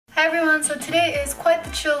Hi everyone, so today is quite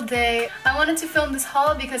the chill day. I wanted to film this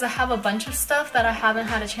haul because I have a bunch of stuff that I haven't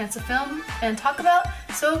had a chance to film and talk about,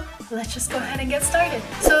 so let's just go ahead and get started.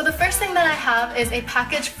 So the first thing that I have is a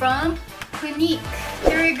package from Clinique.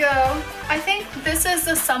 Here we go. I think this is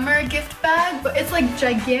a summer gift bag, but it's like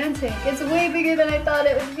gigantic. It's way bigger than I thought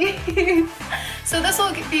it would be. So this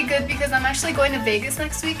will be good because I'm actually going to Vegas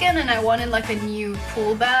next weekend and I wanted like a new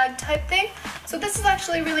pool bag type thing. So this is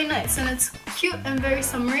actually really nice and it's cute and very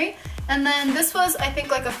summery. And then this was, I think,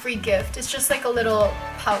 like a free gift. It's just like a little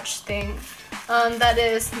pouch thing that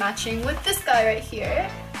is matching with this guy right here.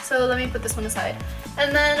 So let me put this one aside.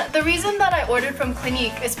 And then the reason that I ordered from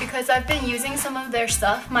Clinique is because I've been using some of their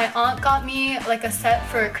stuff. My aunt got me like a set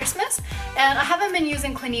for Christmas and I haven't been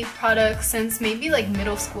using Clinique products since maybe like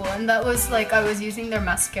middle school, and that was like I was using their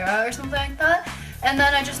mascara or something like that. And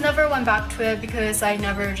then I just never went back to it because I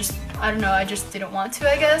don't know, I just didn't want to,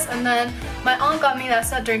 I guess. And then my aunt got me that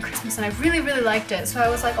set during Christmas and I really liked it. So I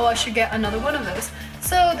was like, oh, I should get another one of those.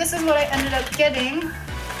 So this is what I ended up getting.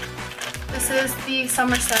 This is the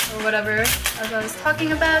summer set or whatever, as I was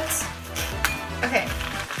talking about. Okay.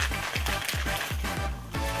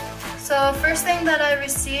 So first thing that I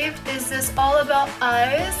received is this All About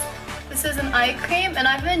Eyes. This is an eye cream and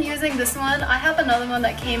I've been using this one. I have another one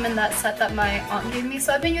that came in that set that my aunt gave me,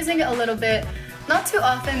 so I've been using it a little bit. Not too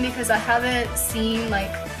often because I haven't seen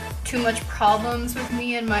like too much problems with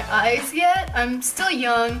me and my eyes yet. I'm still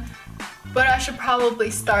young, but I should probably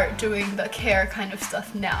start doing the care kind of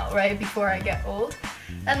stuff now, right, before I get old.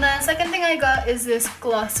 And then second thing I got is this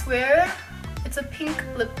glossware. It's a pink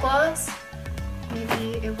lip gloss.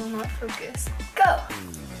 Maybe it will not focus. Go!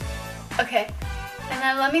 Okay, and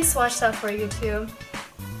then let me swatch that for you too.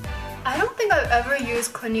 I don't think I've ever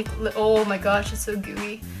used Clinique lip. Oh my gosh, it's so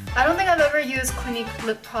gooey. I don't think I've ever used Clinique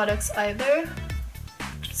lip products either.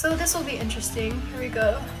 So this will be interesting. Here we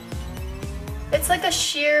go. It's like a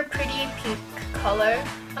sheer pretty pink color.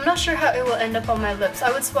 I'm not sure how it will end up on my lips.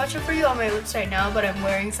 I would swatch it for you on my lips right now, but I'm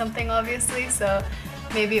wearing something obviously, so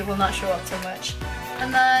maybe it will not show up so much.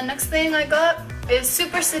 And then next thing I got is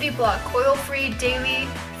Super City Block Oil-Free Daily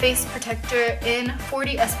Face Protector in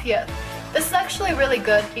 40 SPF. This is actually really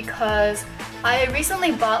good because I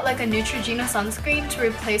recently bought like a Neutrogena sunscreen to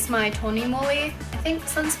replace my Tony Moly, I think,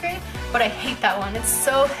 sunscreen, but I hate that one. It's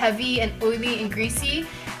so heavy and oily and greasy,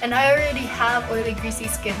 and I already have oily, greasy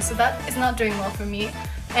skin, so that is not doing well for me.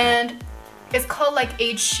 And it's called like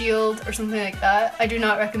Age Shield or something like that. I do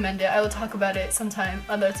not recommend it. I will talk about it sometime,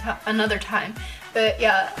 another time. But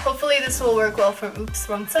yeah, hopefully this will work well for, oops,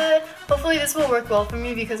 wrong side. Hopefully this will work well for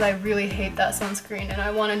me because I really hate that sunscreen and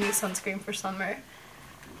I want a new sunscreen for summer.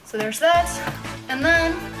 So there's that. And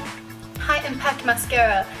then High Impact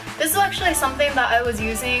Mascara. This is actually something that I was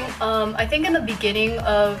using I think in the beginning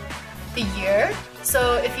of the year.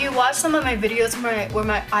 So if you watch some of my videos where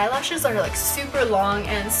my eyelashes are like super long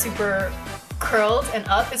and super curled and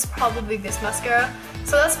up, it's probably this mascara.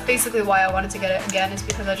 So that's basically why I wanted to get it again, is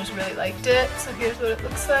because I just really liked it. So here's what it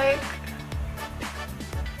looks like.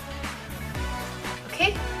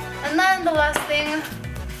 Okay, and then the last thing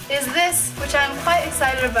is this, which I'm quite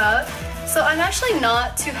excited about. So I'm actually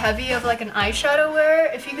not too heavy of like an eyeshadow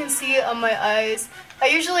wearer. If you can see it on my eyes, I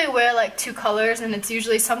usually wear like two colors, and it's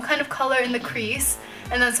usually some kind of color in the crease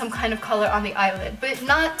and then some kind of color on the eyelid, but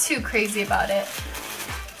not too crazy about it.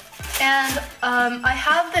 And I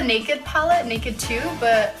have the Naked palette, Naked 2,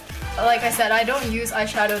 but like I said, I don't use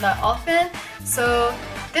eyeshadow that often. So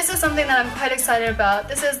this is something that I'm quite excited about.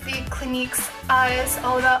 This is the Clinique's Eyes,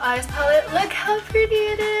 All About Eyes palette. Look how pretty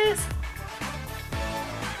it is!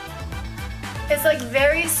 It's like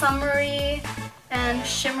very summery and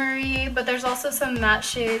shimmery, but there's also some matte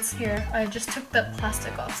shades here. I just took the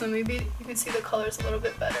plastic off, so maybe you can see the colors a little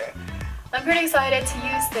bit better. I'm pretty excited to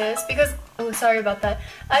use this because, oh, sorry about that.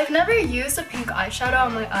 I've never used a pink eyeshadow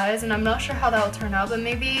on my eyes and I'm not sure how that will turn out, but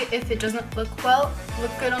maybe if it doesn't look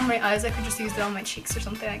good on my eyes, I could just use it on my cheeks or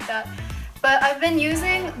something like that. But I've been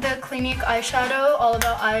using the Clinique eyeshadow All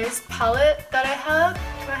About Eyes palette that I have.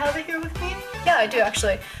 Do I have it here with me? Yeah, I do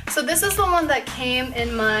actually. So this is the one that came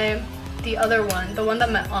in the other one, the one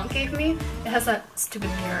that my aunt gave me. It has that stupid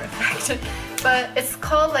mirror effect. But it's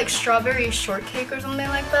called like Strawberry Shortcake or something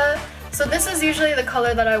like that. So this is usually the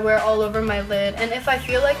color that I wear all over my lid, and if I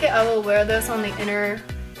feel like it, I will wear this on the inner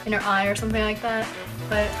eye or something like that.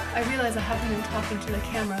 But I realize I haven't been talking to the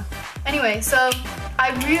camera. Anyway, so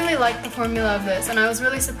I really like the formula of this and I was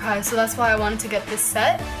really surprised, so that's why I wanted to get this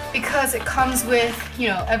set, because it comes with, you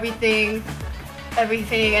know, everything,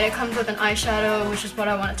 and it comes with an eyeshadow, which is what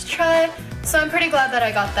I wanted to try. So I'm pretty glad that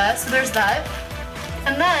I got that, so there's that.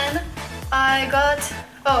 And then I got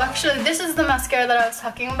Oh, actually, this is the mascara that I was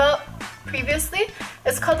talking about previously.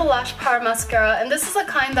 It's called the Lash Power Mascara, and this is a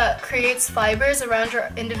kind that creates fibers around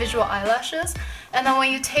your individual eyelashes. And then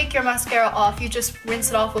when you take your mascara off, you just rinse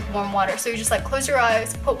it off with warm water. So you just like close your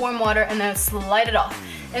eyes, put warm water, and then slide it off.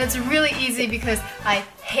 And it's really easy because I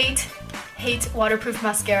hate waterproof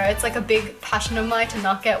mascara. It's like a big passion of mine to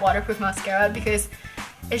not get waterproof mascara because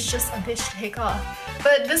it's just a bitch to take off.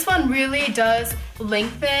 But this one really does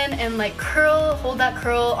lengthen and like curl, hold that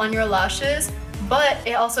curl on your lashes, but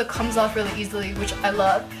it also comes off really easily, which I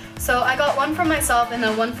love. So I got one for myself and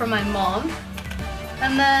then one for my mom.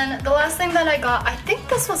 And then the last thing that I got, I think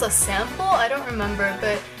this was a sample, I don't remember,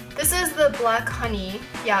 but this is the Black Honey.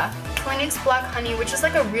 Yeah, Clinique's Black Honey, which is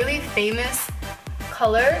like a really famous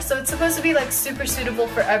color. So it's supposed to be like super suitable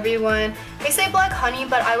for everyone. They say Black Honey,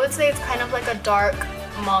 but I would say it's kind of like a dark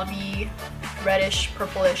mauve-y, reddish,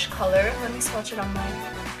 purplish color. Let me swatch it on my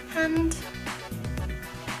hand.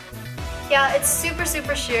 Yeah, it's super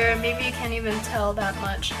sheer. Maybe you can't even tell that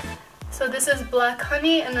much. So this is Black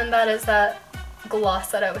Honey, and then that is that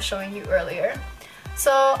gloss that I was showing you earlier.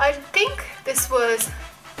 So I think this was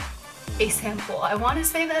a sample. I want to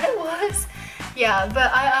say that it was. Yeah,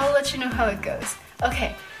 but I'll let you know how it goes.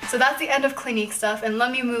 Okay, so that's the end of Clinique stuff, and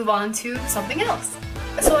let me move on to something else.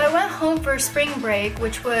 So I went home for spring break,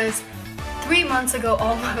 which was 3 months ago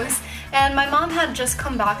almost, and my mom had just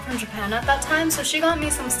come back from Japan at that time, so she got me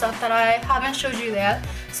some stuff that I haven't showed you yet.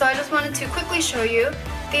 So I just wanted to quickly show you.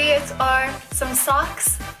 These are some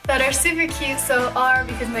socks that are super cute. So R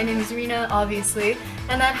because my name is Rina, obviously,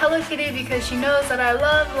 and then Hello Kitty because she knows that I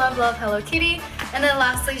love Hello Kitty. And then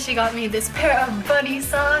lastly, she got me this pair of bunny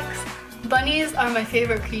socks. Bunnies are my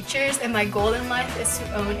favorite creatures, and my goal in life is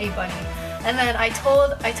to own a bunny. And then I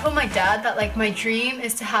told my dad that like my dream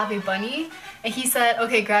is to have a bunny, and he said,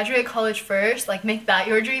 okay, graduate college first, like make that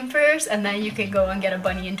your dream first, and then you can go and get a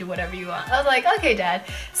bunny and do whatever you want. I was like, okay, Dad.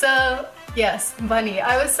 So yes, bunny.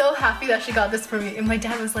 I was so happy that she got this for me, and my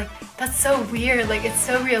dad was like, that's so weird, like it's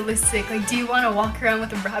so realistic, like do you want to walk around with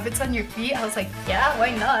the rabbits on your feet? I was like, yeah,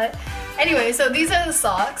 why not? Anyway, so these are the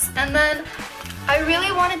socks, and then I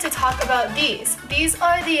really wanted to talk about these. These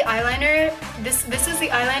are the eyeliner. This is the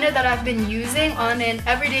eyeliner that I've been using on an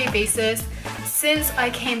everyday basis since I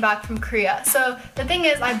came back from Korea. So the thing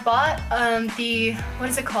is, I bought the, what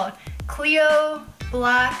is it called? Clio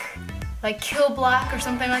Black, like Kill Black or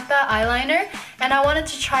something like that eyeliner, and I wanted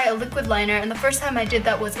to try a liquid liner, and the first time I did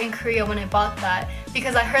that was in Korea when I bought that,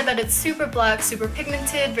 because I heard that it's super black, super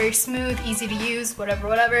pigmented, very smooth, easy to use,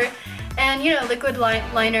 whatever. And you know, liquid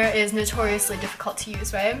liner is notoriously difficult to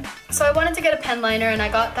use, right? So I wanted to get a pen liner, and I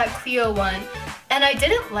got that Clio one, and I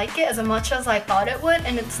didn't like it as much as I thought it would,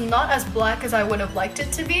 and it's not as black as I would have liked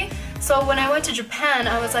it to be. So when I went to Japan,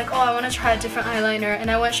 I was like, oh, I want to try a different eyeliner,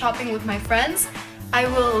 and I went shopping with my friends. I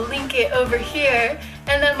will link it over here.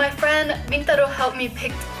 And then my friend Mintaro helped me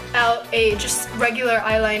pick out a just regular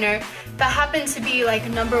eyeliner that happened to be like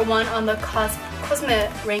 #1 on the Cosmet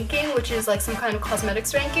ranking, which is like some kind of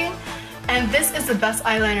cosmetics ranking. And this is the best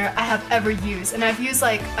eyeliner I have ever used. And I've used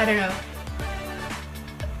like, I don't know,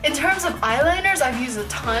 in terms of eyeliners, I've used a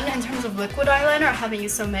ton. In terms of liquid eyeliner, I haven't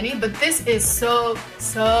used so many, but this is so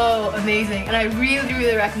amazing, and I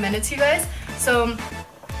really recommend it to you guys. So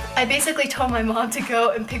I basically told my mom to go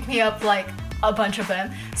and pick me up like a bunch of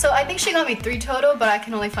them. So I think she got me 3 total, but I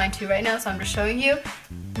can only find 2 right now, so I'm just showing you.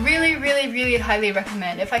 Really highly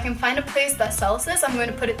recommend. If I can find a place that sells this, I'm going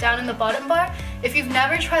to put it down in the bottom bar. If you've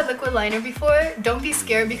never tried liquid liner before, don't be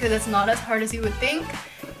scared because it's not as hard as you would think.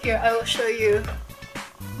 Here, I will show you.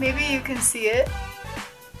 Maybe you can see it.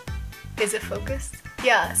 Is it focused?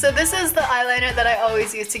 Yeah, so this is the eyeliner that I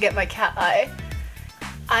always use to get my cat eye.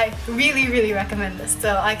 I really recommend this,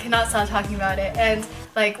 so I cannot stop talking about it. And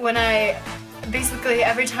like when basically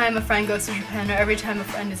every time a friend goes to Japan, or every time a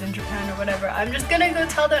friend is in Japan or whatever, I'm just gonna go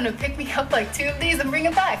tell them to pick me up like 2 of these and bring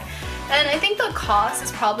it back. And I think the cost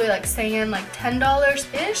is probably like saying like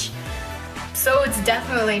 $10-ish, so it's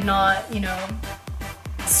definitely not, you know,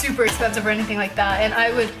 super expensive or anything like that. And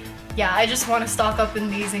I just want to stock up in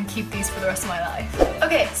these and keep these for the rest of my life.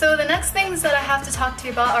 Okay, so the next things that I have to talk to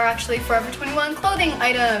you about are actually Forever 21 clothing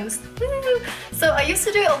items. Woo! So I used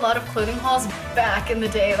to do a lot of clothing hauls back in the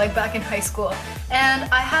day, like back in high school. And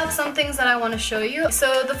I have some things that I want to show you.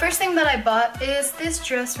 So the first thing that I bought is this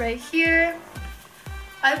dress right here.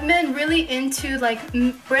 I've been really into like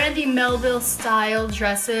Brandy Melville style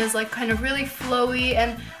dresses, like kind of really flowy,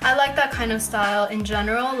 and I like that kind of style in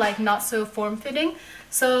general, like not so form-fitting.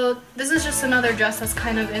 So this is just another dress that's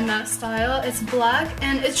kind of in that style. It's black,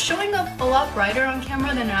 and it's showing up a lot brighter on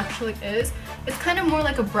camera than it actually is. It's kind of more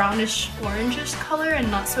like a brownish orangish color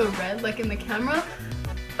and not so red like in the camera.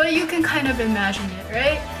 but you can kind of imagine it,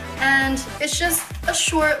 right? And it's just a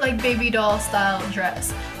short like baby doll style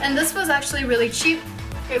dress. And this was actually really cheap.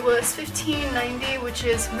 It was $15.90, which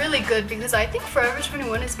is really good because I think Forever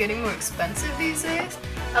 21 is getting more expensive these days.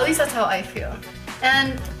 At least that's how I feel.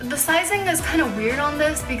 And the sizing is kind of weird on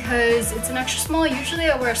this because it's an extra small. Usually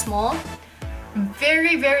I wear a small.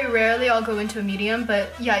 Very, very rarely I'll go into a medium, but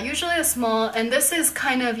yeah, usually a small. And this is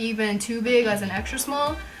kind of even too big as an extra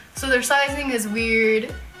small. So their sizing is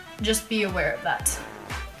weird. Just be aware of that.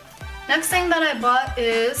 Next thing that I bought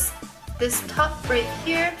is this top right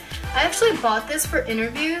here. I actually bought this for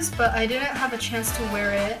interviews, but I didn't have a chance to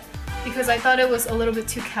wear it because I thought it was a little bit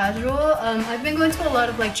too casual. I've been going to a lot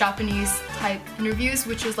of like Japanese type interviews,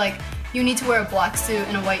 which is like you need to wear a black suit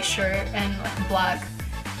and a white shirt and like black,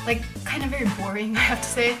 like kind of very boring, I have to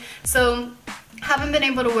say. So haven't been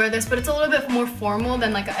able to wear this, but it's a little bit more formal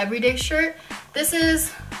than like an everyday shirt. This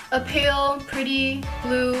is a pale, pretty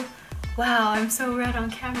blue. Wow, I'm so red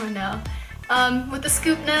on camera now. With the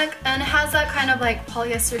scoop neck, and it has that kind of like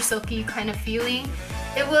polyester silky kind of feeling.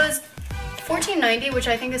 It was $14.90, which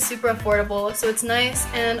I think is super affordable, so it's nice.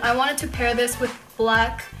 And I wanted to pair this with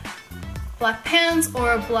black pants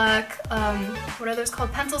or black, what are those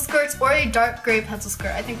called, pencil skirts, or a dark gray pencil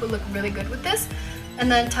skirt. I think would look really good with this.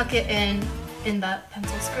 And then tuck it in that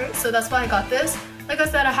pencil skirt. So that's why I got this. Like I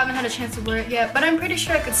said, I haven't had a chance to wear it yet, but I'm pretty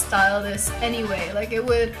sure I could style this anyway. Like it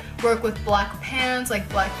would work with black pants, like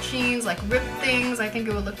black jeans, like ripped things. I think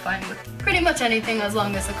it would look fine with pretty much anything as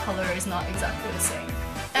long as the color is not exactly the same.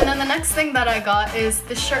 And then the next thing that I got is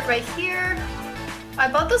this shirt right here. I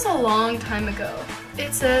bought this a long time ago.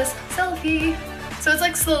 It says selfie. So it's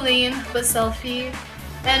like Celine, but selfie.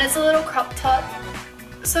 And it's a little crop top.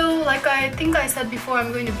 So like I think I said before,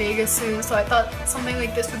 I'm going to Vegas soon, so I thought something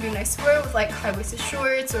like this would be nice to wear with like high-waisted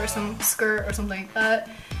shorts or some skirt or something like that.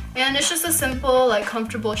 And it's just a simple, like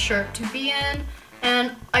comfortable shirt to be in.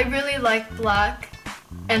 And I really like black,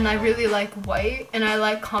 and I really like white, and I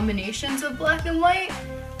like combinations of black and white.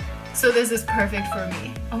 So this is perfect for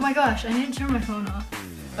me. Oh my gosh, I need to turn my phone off.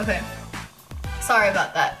 Okay. Sorry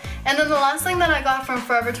about that. And then the last thing that I got from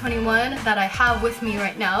Forever 21 that I have with me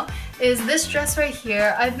right now is this dress right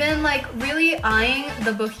here. I've been like really eyeing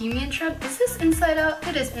the bohemian trend. Is this inside out?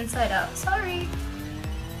 It is inside out. Sorry.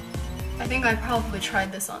 I think I probably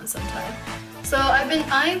tried this on sometime. So I've been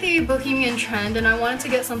eyeing the bohemian trend and I wanted to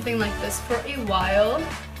get something like this for a while.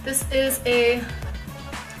 This is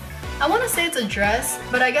I want to say it's a dress,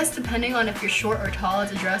 but I guess depending on if you're short or tall,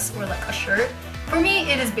 it's a dress or like a shirt. For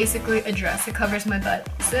me, it is basically a dress. It covers my butt,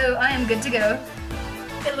 so I am good to go.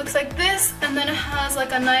 It looks like this, and then it has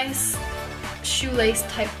like a nice shoelace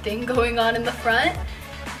type thing going on in the front,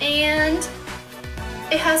 and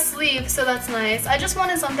it has sleeves, so that's nice. I just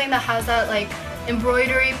wanted something that has that like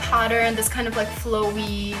embroidery pattern, this kind of like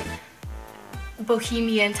flowy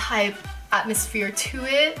bohemian type atmosphere to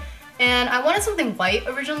it. And I wanted something white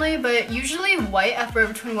originally, but usually white at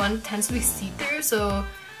Forever 21 tends to be see-through, so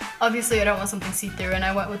obviously I don't want something see-through, and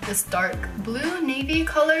I went with this dark blue navy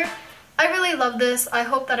color. I really love this. I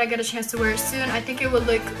hope that I get a chance to wear it soon. I think it would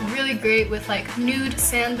look really great with like nude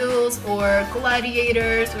sandals or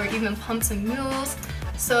gladiators or even pumps and mules.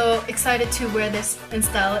 So excited to wear this and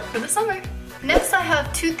style it for the summer. Next I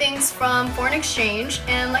have two things from Foreign Exchange,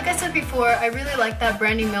 and like I said before, I really like that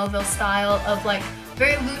Brandy Melville style of like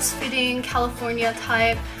very loose fitting California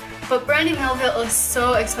type. But Brandy Melville is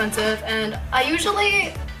so expensive, and I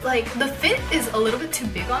usually like the fit is a little bit too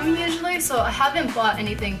big on me usually, so I haven't bought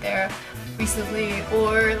anything there recently,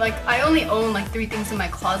 or like I only own like 3 things in my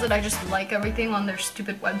closet. I just like everything on their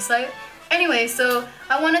stupid website. Anyway, so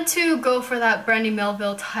I wanted to go for that Brandy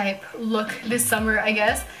Melville type look this summer, I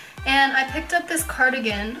guess, and I picked up this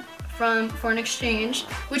cardigan from Foreign Exchange,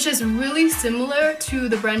 which is really similar to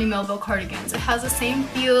the Brandy Melville cardigans. It has the same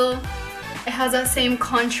feel, it has that same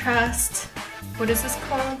contrast, what is this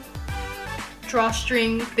called?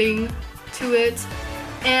 Drawstring thing to it,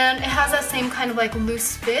 and it has that same kind of like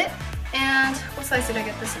loose fit. And what size did I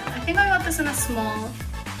get this in? I think I got this in a small.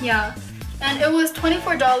 Yeah, and it was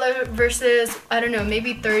 $24 versus, I don't know,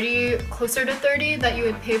 maybe 30, closer to 30 that you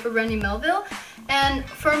would pay for Brandy Melville. And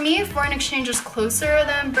for me, Foreign Exchange is closer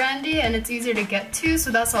than Brandy and it's easier to get to,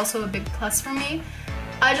 so that's also a big plus for me.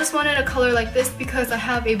 I just wanted a color like this because I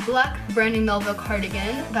have a black Brandy Melville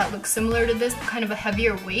cardigan that looks similar to this, but kind of a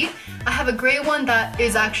heavier weight. I have a gray one that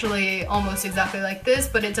is actually almost exactly like this,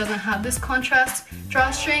 but it doesn't have this contrast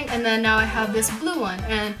drawstring, and then now I have this blue one.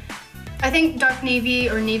 And I think dark navy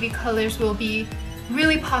or navy colors will be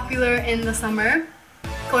really popular in the summer,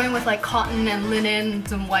 going with like cotton and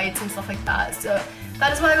linens and whites and stuff like that. So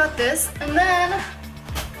that is why I got this. And then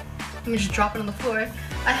let me just drop it on the floor.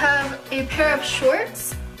 I have a pair of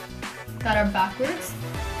shorts that are backwards.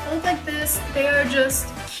 They look like this. They are just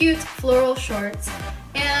cute floral shorts.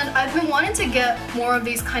 And I've been wanting to get more of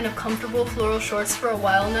these kind of comfortable floral shorts for a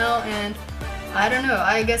while now, and I don't know,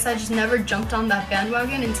 I guess I just never jumped on that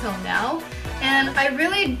bandwagon until now. And I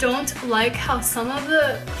really don't like how some of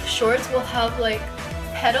the shorts will have like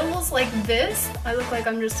petals like this. I look like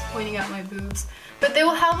I'm just pointing at my boobs. But they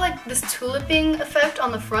will have like this tuliping effect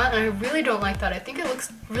on the front, and I really don't like that. I think it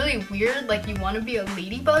looks really weird, like you want to be a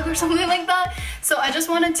ladybug or something like that. So I just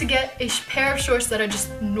wanted to get a pair of shorts that are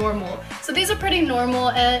just normal. So these are pretty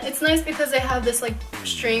normal, and it's nice because they have this like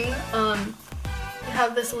string, they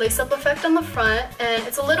have this lace-up effect on the front, and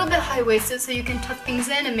it's a little bit high-waisted so you can tuck things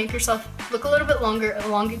in and make yourself look a little bit longer,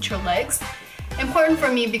 elongate your legs. Important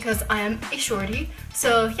for me because I am a shorty.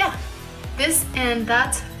 So yeah, this and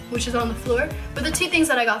that, which is on the floor, were the two things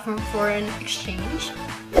that I got from foreign exchange.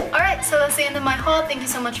 Alright, so that's the end of my haul. Thank you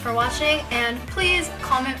so much for watching, and please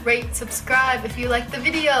comment, rate, subscribe if you liked the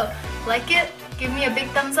video. Like it, give me a big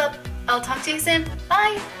thumbs up. I'll talk to you soon.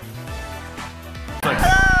 Bye!